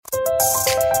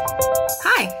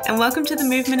Hi, and welcome to the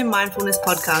Movement and Mindfulness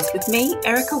podcast with me,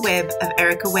 Erica Webb of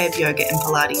Erica Webb Yoga and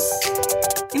Pilates.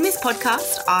 In this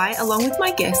podcast, I, along with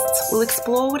my guests, will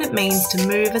explore what it means to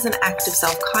move as an act of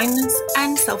self-kindness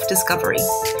and self-discovery.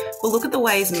 We'll look at the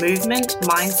ways movement,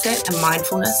 mindset, and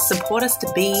mindfulness support us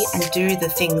to be and do the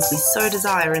things we so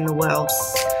desire in the world.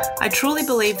 I truly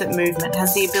believe that movement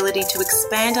has the ability to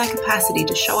expand our capacity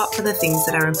to show up for the things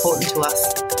that are important to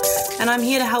us. And I'm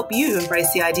here to help you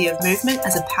embrace the idea of movement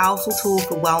as a powerful tool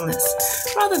for wellness,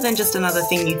 rather than just another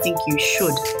thing you think you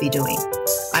should be doing.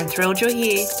 I'm thrilled you're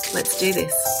here. Let's do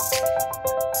this.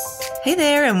 Hey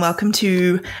there, and welcome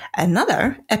to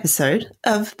another episode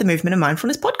of the Movement and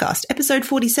Mindfulness podcast, episode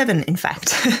 47, in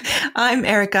fact. I'm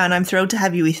Erica, and I'm thrilled to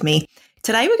have you with me.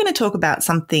 Today, we're going to talk about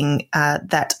something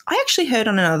that I actually heard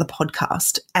on another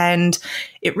podcast, and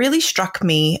it really struck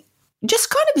me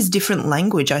just kind of as different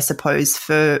language, I suppose,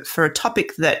 for a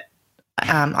topic that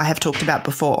I have talked about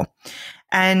before.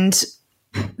 And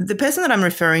the person that I'm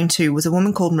referring to was a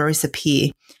woman called Marissa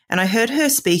Peer, and I heard her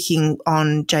speaking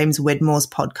on James Wedmore's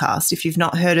podcast. If you've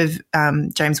not heard of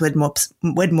James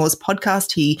Wedmore's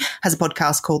podcast, he has a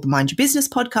podcast called the Mind Your Business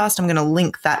podcast. I'm going to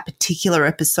link that particular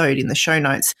episode in the show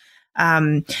notes.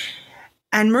 And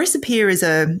Marissa Peer is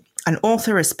an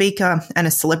author, a speaker, and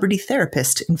a celebrity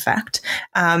therapist, in fact.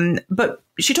 But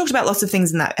she talked about lots of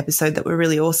things in that episode that were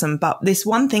really awesome. But this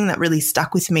one thing that really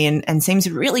stuck with me and seems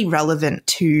really relevant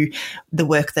to the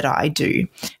work that I do,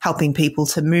 helping people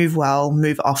to move well,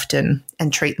 move often,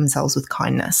 and treat themselves with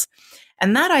kindness.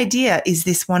 And that idea is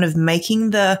this one of making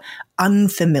the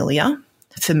unfamiliar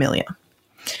familiar.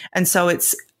 And so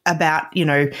it's about,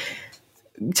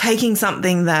 taking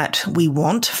something that we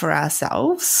want for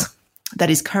ourselves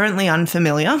that is currently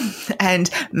unfamiliar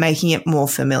and making it more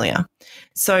familiar.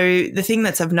 So the thing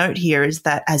that's of note here is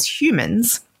that as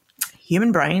humans,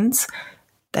 human brains,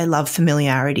 they love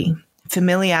familiarity.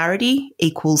 Familiarity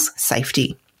equals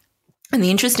safety. And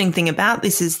the interesting thing about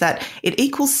this is that it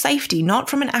equals safety, not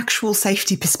from an actual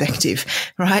safety perspective,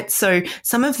 right? So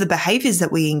some of the behaviors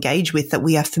that we engage with that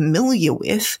we are familiar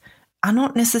with are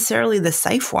not necessarily the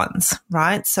safe ones,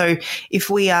 right? So if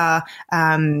we are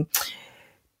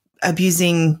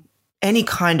abusing any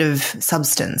kind of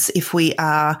substance, if we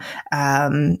are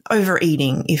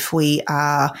overeating, if we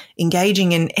are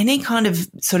engaging in any kind of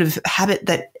sort of habit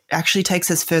that actually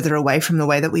takes us further away from the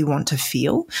way that we want to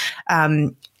feel,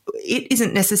 it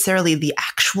isn't necessarily the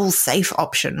actual safe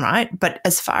option, right? But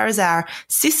as far as our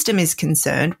system is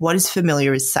concerned, what is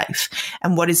familiar is safe,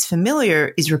 and what is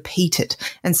familiar is repeated.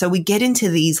 And so we get into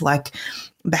these like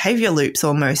behavior loops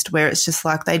almost, where it's just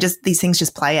like these things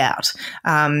just play out.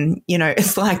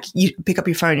 It's like you pick up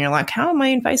your phone and you're like, how am I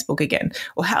in Facebook again?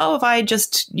 Or how have I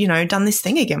just, done this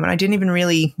thing again when I didn't even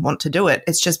really want to do it?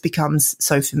 It just becomes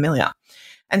so familiar.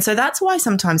 And so that's why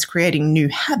sometimes creating new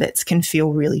habits can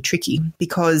feel really tricky,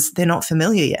 because they're not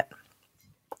familiar yet,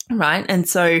 right? And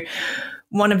so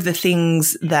one of the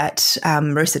things that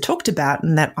Marissa talked about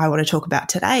and that I want to talk about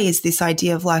today is this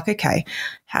idea of like, okay,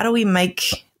 how do we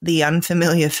make the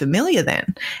unfamiliar familiar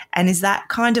then? And is that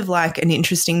kind of like an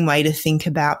interesting way to think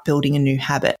about building a new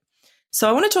habit? So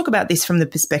I want to talk about this from the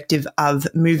perspective of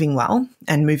moving well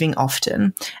and moving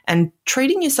often and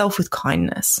treating yourself with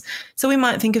kindness. So we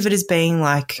might think of it as being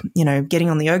like, getting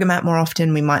on the yoga mat more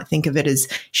often. We might think of it as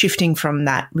shifting from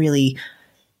that really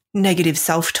negative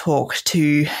self-talk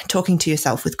to talking to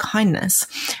yourself with kindness.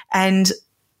 And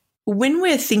when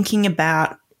we're thinking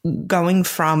about going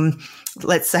from,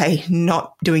 let's say,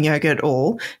 not doing yoga at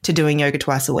all to doing yoga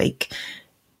twice a week,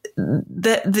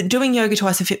 the doing yoga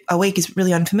twice a week is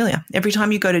really unfamiliar. Every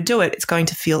time you go to do it, it's going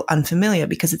to feel unfamiliar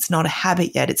because it's not a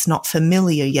habit yet. It's not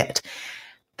familiar yet.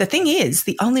 The thing is,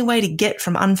 the only way to get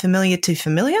from unfamiliar to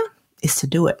familiar is to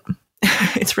do it.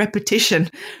 It's repetition,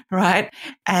 right?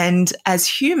 And as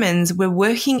humans, we're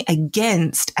working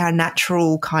against our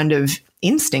natural kind of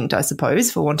instinct, I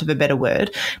suppose, for want of a better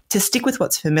word, to stick with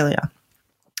what's familiar.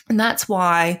 And that's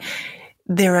why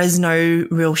there is no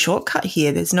real shortcut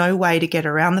here. There's no way to get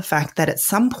around the fact that at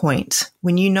some point,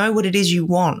 when you know what it is you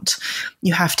want,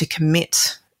 you have to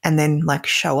commit and then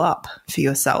show up for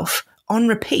yourself on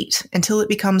repeat until it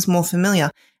becomes more familiar.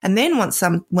 And then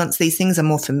once these things are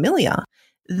more familiar,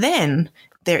 then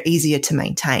they're easier to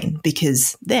maintain,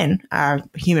 because then our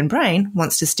human brain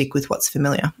wants to stick with what's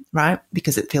familiar, right?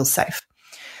 Because it feels safe.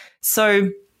 So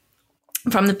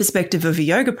from the perspective of a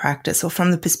yoga practice, or from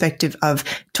the perspective of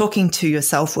talking to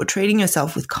yourself or treating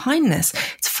yourself with kindness,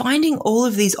 it's finding all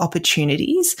of these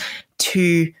opportunities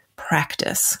to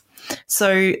practice.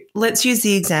 So let's use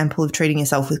the example of treating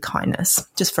yourself with kindness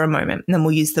just for a moment, and then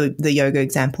we'll use the yoga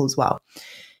example as well.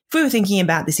 if we were thinking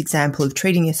about this example of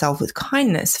treating yourself with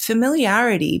kindness,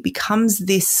 familiarity becomes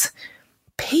this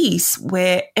piece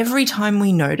where every time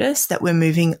we notice that we're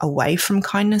moving away from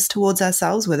kindness towards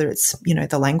ourselves, whether it's,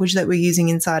 the language that we're using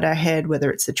inside our head,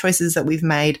 whether it's the choices that we've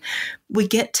made, we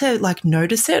get to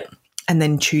notice it and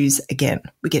then choose again.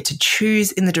 We get to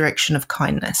choose in the direction of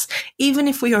kindness, even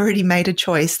if we already made a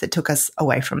choice that took us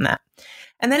away from that.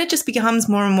 And then it just becomes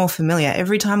more and more familiar.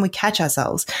 Every time we catch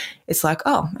ourselves, it's like,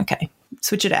 oh, okay,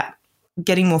 switch it out,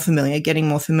 getting more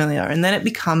familiar. And then it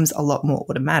becomes a lot more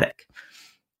automatic.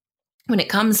 When it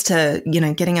comes to,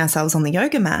 getting ourselves on the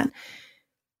yoga mat,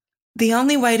 the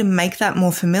only way to make that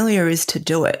more familiar is to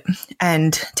do it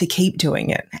and to keep doing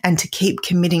it and to keep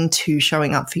committing to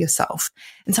showing up for yourself.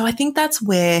 And so I think that's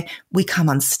where we come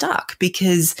unstuck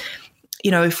because,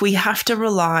 if we have to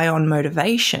rely on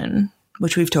motivation,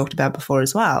 which we've talked about before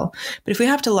as well, but if we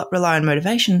have to rely on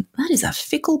motivation, that is a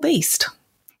fickle beast.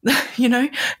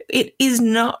 It is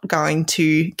not going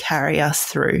to carry us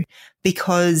through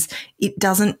because it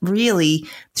doesn't really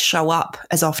show up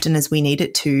as often as we need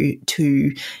it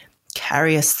to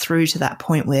carry us through to that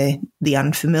point where the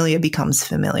unfamiliar becomes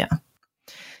familiar.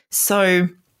 So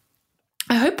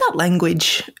I hope that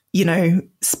language,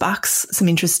 sparks some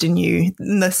interest in you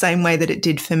in the same way that it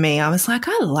did for me. I was like,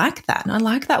 I like that. And I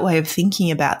like that way of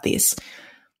thinking about this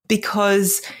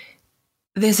because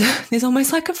there's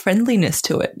almost like a friendliness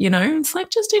to it, It's like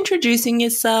just introducing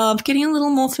yourself, getting a little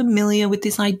more familiar with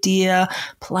this idea,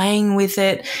 playing with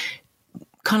it,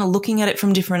 kind of looking at it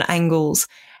from different angles.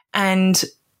 And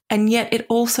yet it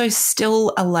also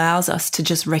still allows us to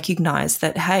just recognize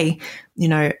that, hey,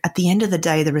 at the end of the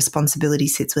day, the responsibility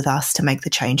sits with us to make the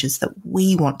changes that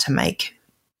we want to make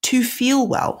to feel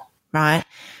well, right?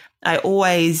 I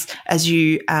always, as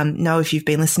you know, if you've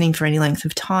been listening for any length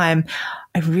of time,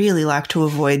 I really like to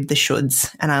avoid the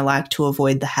shoulds and I like to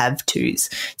avoid the have tos.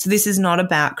 So this is not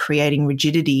about creating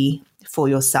rigidity for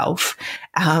yourself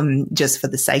just for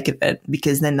the sake of it,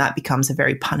 because then that becomes a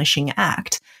very punishing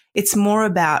act. It's more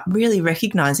about really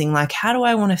recognizing, how do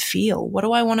I want to feel? What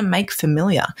do I want to make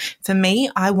familiar? For me,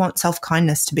 I want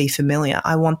self-kindness to be familiar.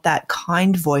 I want that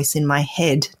kind voice in my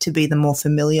head to be the more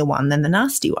familiar one than the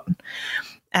nasty one.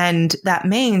 And that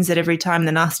means that every time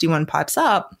the nasty one pipes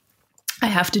up, I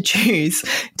have to choose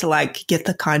to get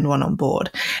the kind one on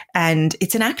board. And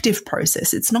it's an active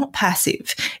process. It's not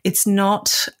passive. It's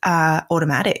not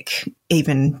automatic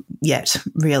even yet,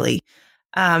 really.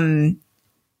 And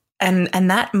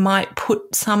that might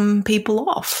put some people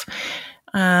off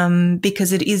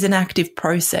because it is an active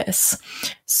process.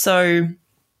 So,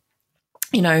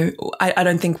 I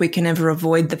don't think we can ever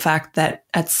avoid the fact that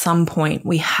at some point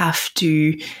we have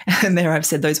to, and there I've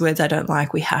said those words I don't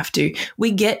like,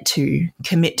 we get to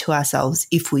commit to ourselves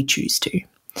if we choose to.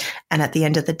 And at the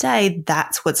end of the day,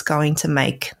 that's what's going to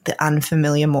make the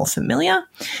unfamiliar more familiar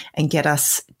and get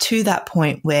us to that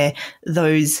point where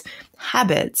those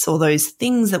habits or those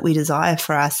things that we desire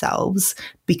for ourselves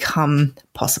become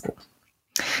possible.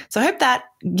 So I hope that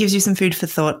gives you some food for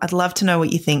thought. I'd love to know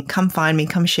what you think. Come find me,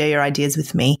 come share your ideas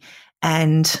with me,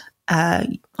 and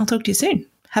I'll talk to you soon.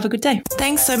 Have a good day.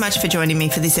 Thanks so much for joining me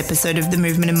for this episode of the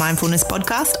Movement and Mindfulness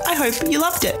podcast. I hope you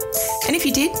loved it. And if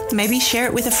you did, maybe share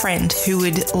it with a friend who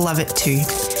would love it too.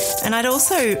 And I'd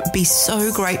also be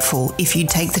so grateful if you'd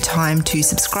take the time to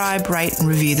subscribe, rate and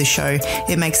review the show.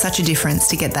 It makes such a difference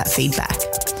to get that feedback.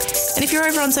 And if you're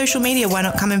over on social media, why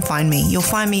not come and find me? You'll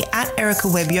find me at Erica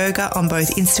Webb Yoga on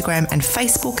both Instagram and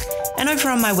Facebook. And over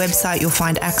on my website, you'll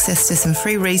find access to some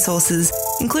free resources,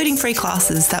 including free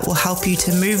classes that will help you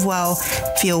to move well,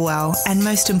 feel well, and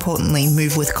most importantly,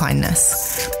 move with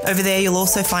kindness. Over there, you'll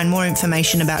also find more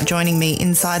information about joining me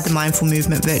inside the Mindful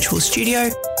Movement Virtual Studio,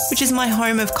 which is my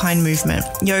home of kind movement,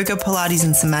 yoga, Pilates,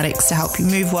 and somatics to help you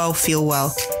move well, feel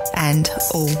well, and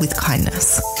all with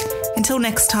kindness. Until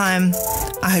next time,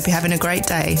 I hope you're having a great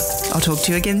day. I'll talk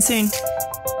to you again soon.